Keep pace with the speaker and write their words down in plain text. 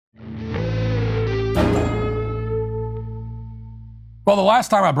Well, the last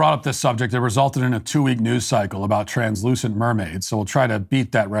time I brought up this subject, it resulted in a 2-week news cycle about translucent mermaids, so we'll try to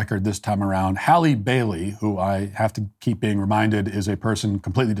beat that record this time around. Halle Bailey, who I have to keep being reminded is a person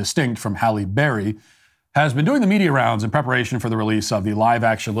completely distinct from Halle Berry, has been doing the media rounds in preparation for the release of the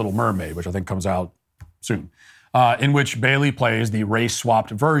live-action Little Mermaid, which I think comes out soon, in which Bailey plays the race-swapped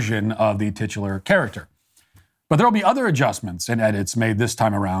version of the titular character. But there will be other adjustments and edits made this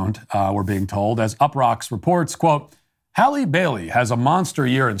time around, we're being told, as Uproxx reports, quote, Halle Bailey has a monster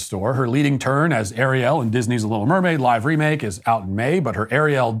year in store. Her leading turn as Ariel in Disney's The Little Mermaid live remake is out in May, but her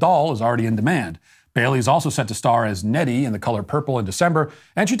Ariel doll is already in demand. Bailey is also set to star as Nettie in The Color Purple in December,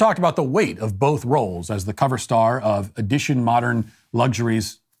 and she talked about the weight of both roles as the cover star of Edition Modern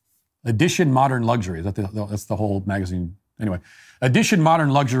Luxuries. That's the whole magazine. Anyway, Edition Modern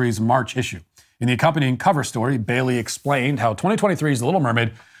Luxuries March issue. In the accompanying cover story, Bailey explained how 2023's The Little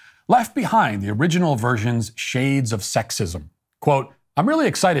Mermaid left behind the original version's shades of sexism. Quote, I'm really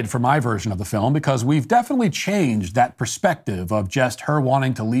excited for my version of the film because we've definitely changed that perspective of just her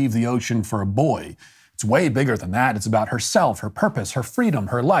wanting to leave the ocean for a boy. It's way bigger than that. It's about herself, her purpose, her freedom,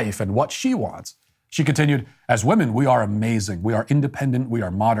 her life, and what she wants. She continued, as women, we are amazing. We are independent. We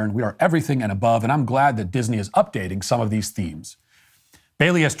are modern. We are everything and above, and I'm glad that Disney is updating some of these themes.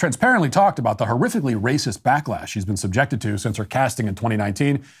 Bailey has transparently talked about the horrifically racist backlash she's been subjected to since her casting in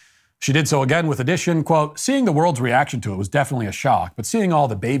 2019. She did so again with Edition, quote, seeing the world's reaction to it was definitely a shock, but seeing all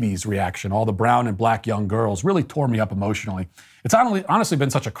the babies' reaction, all the brown and black young girls, really tore me up emotionally. It's honestly been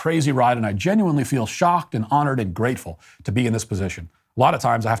such a crazy ride, and I genuinely feel shocked and honored and grateful to be in this position. A lot of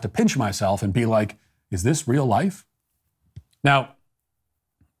times I have to pinch myself and be like, is this real life? Now,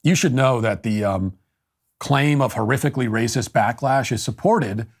 you should know that the claim of horrifically racist backlash is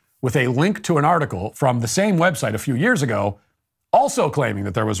supported with a link to an article from the same website a few years ago also claiming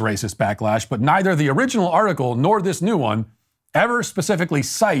that there was racist backlash, but neither the original article nor this new one ever specifically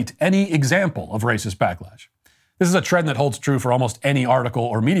cite any example of racist backlash. This is a trend that holds true for almost any article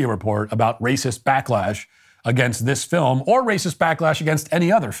or media report about racist backlash against this film or racist backlash against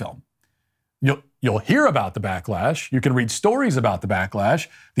any other film. You'll hear about the backlash. You can read stories about the backlash.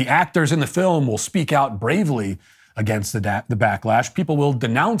 The actors in the film will speak out bravely against the backlash. People will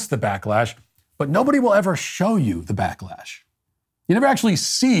denounce the backlash, but nobody will ever show you the backlash. You never actually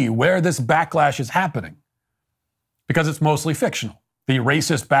see where this backlash is happening because it's mostly fictional. The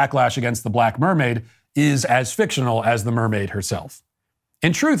racist backlash against the Black Mermaid is as fictional as the mermaid herself.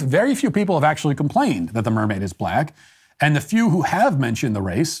 In truth, very few people have actually complained that the mermaid is black, and the few who have mentioned the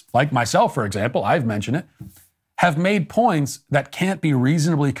race, like myself, for example, I've mentioned it, have made points that can't be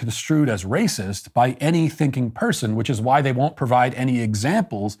reasonably construed as racist by any thinking person, which is why they won't provide any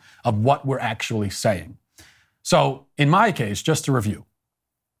examples of what we're actually saying. So, in my case, just to review,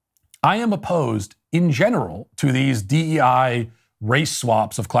 I am opposed in general to these DEI race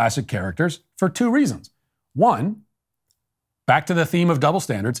swaps of classic characters for 2 reasons. One, back to the theme of double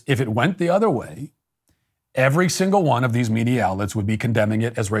standards, if it went the other way, every single one of these media outlets would be condemning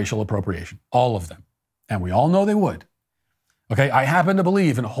it as racial appropriation. All of them. And we all know they would. Okay, I happen to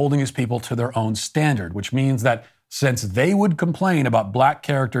believe in holding these people to their own standard, which means that since they would complain about black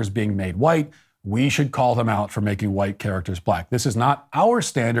characters being made white, we should call them out for making white characters black. This is not our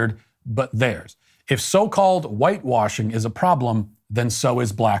standard, but theirs. If so-called whitewashing is a problem, then so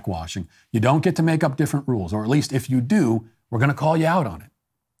is blackwashing. You don't get to make up different rules, or at least if you do, we're going to call you out on it.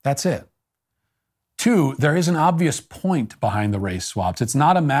 That's it. 2, there is an obvious point behind the race swaps. It's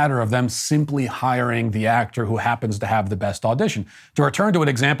not a matter of them simply hiring the actor who happens to have the best audition. To return to an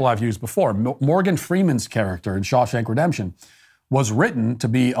example I've used before, Morgan Freeman's character in Shawshank Redemption was written to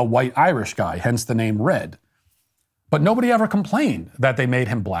be a white Irish guy, hence the name Red. But nobody ever complained that they made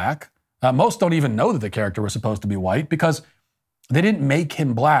him black. Most don't even know that the character was supposed to be white because they didn't make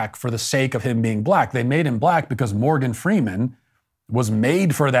him black for the sake of him being black. They made him black because Morgan Freeman was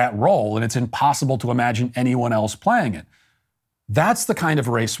made for that role, and it's impossible to imagine anyone else playing it. That's the kind of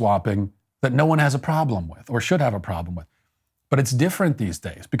race swapping that no one has a problem with or should have a problem with. But it's different these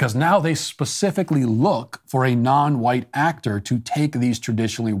days because now they specifically look for a non-white actor to take these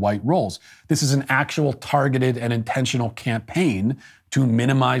traditionally white roles. This is an actual targeted and intentional campaign to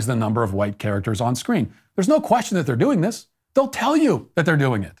minimize the number of white characters on screen. There's no question that they're doing this. They'll tell you that they're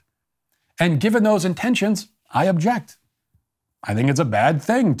doing it. And given those intentions, I object. I think it's a bad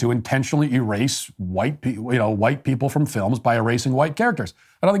thing to intentionally erase white people from films by erasing white characters.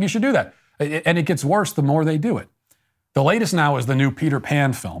 I don't think you should do that. And it gets worse the more they do it. The latest now is the new Peter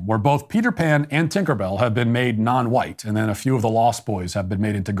Pan film, where both Peter Pan and Tinkerbell have been made non-white, and then a few of the Lost Boys have been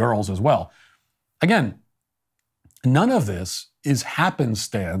made into girls as well. Again, none of this is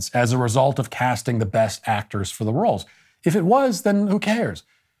happenstance as a result of casting the best actors for the roles. If it was, then who cares?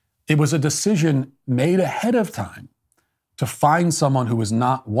 It was a decision made ahead of time to find someone who is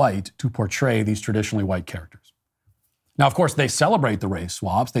not white to portray these traditionally white characters. Now, of course, they celebrate the race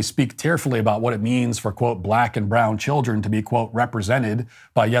swaps. They speak tearfully about what it means for, quote, black and brown children to be, quote, represented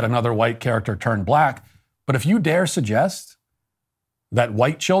by yet another white character turned black. But if you dare suggest that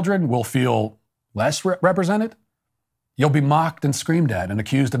white children will feel less represented, you'll be mocked and screamed at and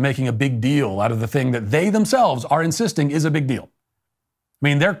accused of making a big deal out of the thing that they themselves are insisting is a big deal. I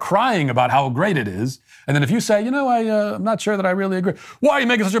mean, they're crying about how great it is. And then if you say, I'm not sure that I really agree. Why are you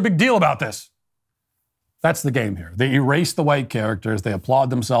making such a big deal about this? That's the game here. They erase the white characters. They applaud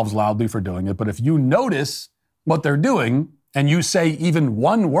themselves loudly for doing it. But if you notice what they're doing and you say even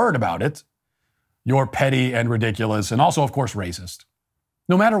one word about it, you're petty and ridiculous and also, of course, racist.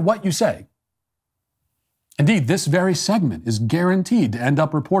 No matter what you say. Indeed, this very segment is guaranteed to end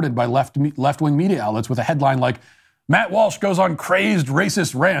up reported by left-wing media outlets with a headline like, Matt Walsh goes on crazed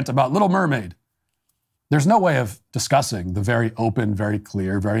racist rant about Little Mermaid. There's no way of discussing the very open, very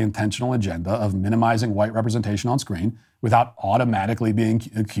clear, very intentional agenda of minimizing white representation on screen without automatically being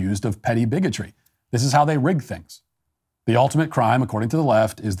accused of petty bigotry. This is how they rig things. The ultimate crime, according to the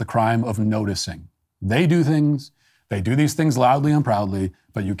left, is the crime of noticing. They do things, they do these things loudly and proudly,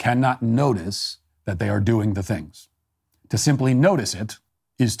 but you cannot notice that they are doing the things. To simply notice it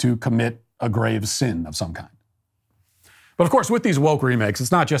is to commit a grave sin of some kind. But of course, with these woke remakes,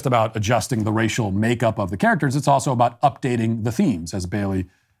 it's not just about adjusting the racial makeup of the characters, it's also about updating the themes, as Bailey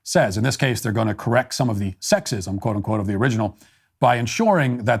says. In this case, they're going to correct some of the sexism, quote unquote, of the original by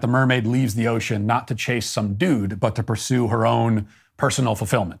ensuring that the mermaid leaves the ocean not to chase some dude, but to pursue her own personal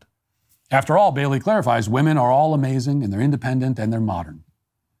fulfillment. After all, Bailey clarifies, women are all amazing and they're independent and they're modern.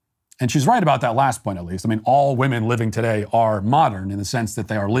 And she's right about that last point, at least. I mean, all women living today are modern in the sense that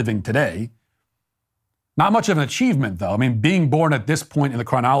they are living today. Not much of an achievement, though. I mean, being born at this point in the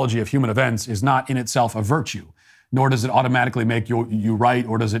chronology of human events is not in itself a virtue, nor does it automatically make you right,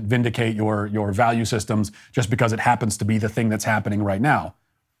 or does it vindicate your value systems just because it happens to be the thing that's happening right now.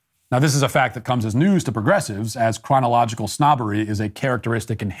 Now, this is a fact that comes as news to progressives, as chronological snobbery is a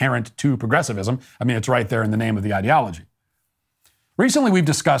characteristic inherent to progressivism. I mean, it's right there in the name of the ideology. Recently, we've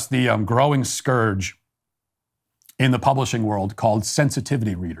discussed the growing scourge in the publishing world called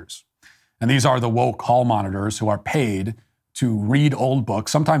sensitivity readers. And these are the woke hall monitors who are paid to read old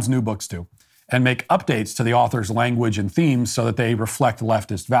books, sometimes new books too, and make updates to the author's language and themes so that they reflect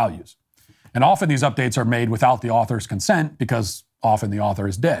leftist values. And often these updates are made without the author's consent because often the author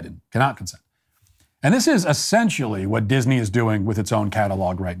is dead and cannot consent. And this is essentially what Disney is doing with its own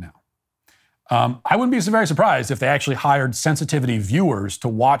catalog right now. I wouldn't be very surprised if they actually hired sensitivity viewers to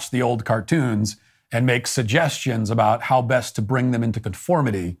watch the old cartoons and make suggestions about how best to bring them into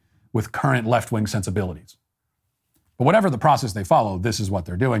conformity with current left-wing sensibilities. But whatever the process they follow, this is what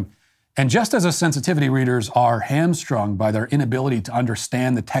they're doing. And just as the sensitivity readers are hamstrung by their inability to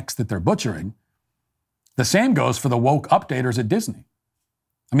understand the text that they're butchering, the same goes for the woke updaters at Disney.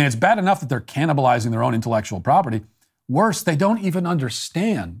 I mean, it's bad enough that they're cannibalizing their own intellectual property. Worse, they don't even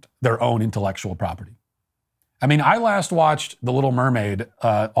understand their own intellectual property. I mean, I last watched The Little Mermaid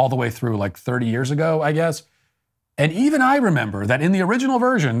all the way through like 30 years ago, I guess. And even I remember that in the original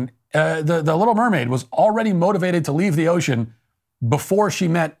version, the Little Mermaid was already motivated to leave the ocean before she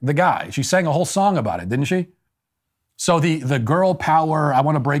met the guy. She sang a whole song about it, didn't she? So the girl power, I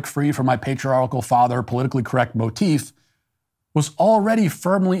want to break free from my patriarchal father, politically correct motif was already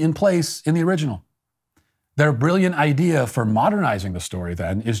firmly in place in the original. Their brilliant idea for modernizing the story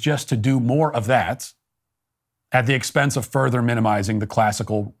then is just to do more of that at the expense of further minimizing the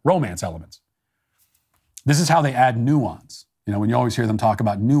classical romance elements. This is how they add nuance. You know, when you always hear them talk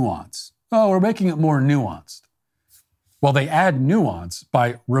about nuance. Oh, we're making it more nuanced. Well, they add nuance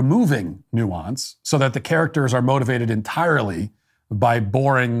by removing nuance so that the characters are motivated entirely by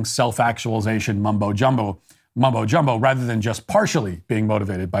boring self-actualization mumbo-jumbo rather than just partially being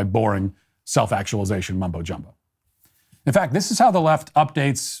motivated by boring self-actualization mumbo-jumbo. In fact, this is how the left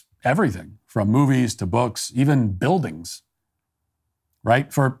updates everything, from movies to books, even buildings,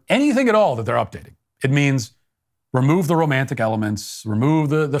 right? For anything at all that they're updating. It means remove the romantic elements, remove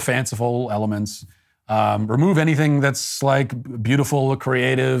the fanciful elements, remove anything that's like beautiful,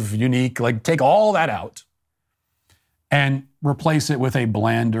 creative, unique, like take all that out and replace it with a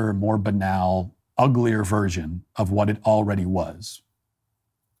blander, more banal, uglier version of what it already was.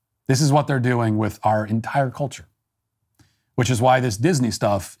 This is what they're doing with our entire culture, which is why this Disney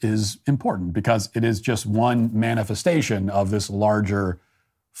stuff is important, because it is just one manifestation of this larger,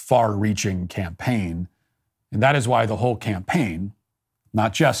 far-reaching campaign. And that is why the whole campaign,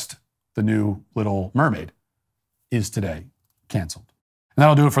 not just the new Little Mermaid, is today canceled. And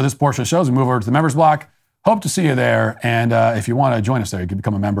that'll do it for this portion of the show. As we move over to the members block, hope to see you there. And if you want to join us there, you can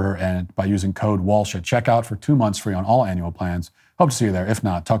become a member and by using code Walsh at checkout for 2 months free on all annual plans. Hope to see you there. If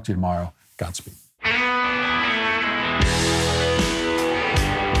not, talk to you tomorrow. Godspeed.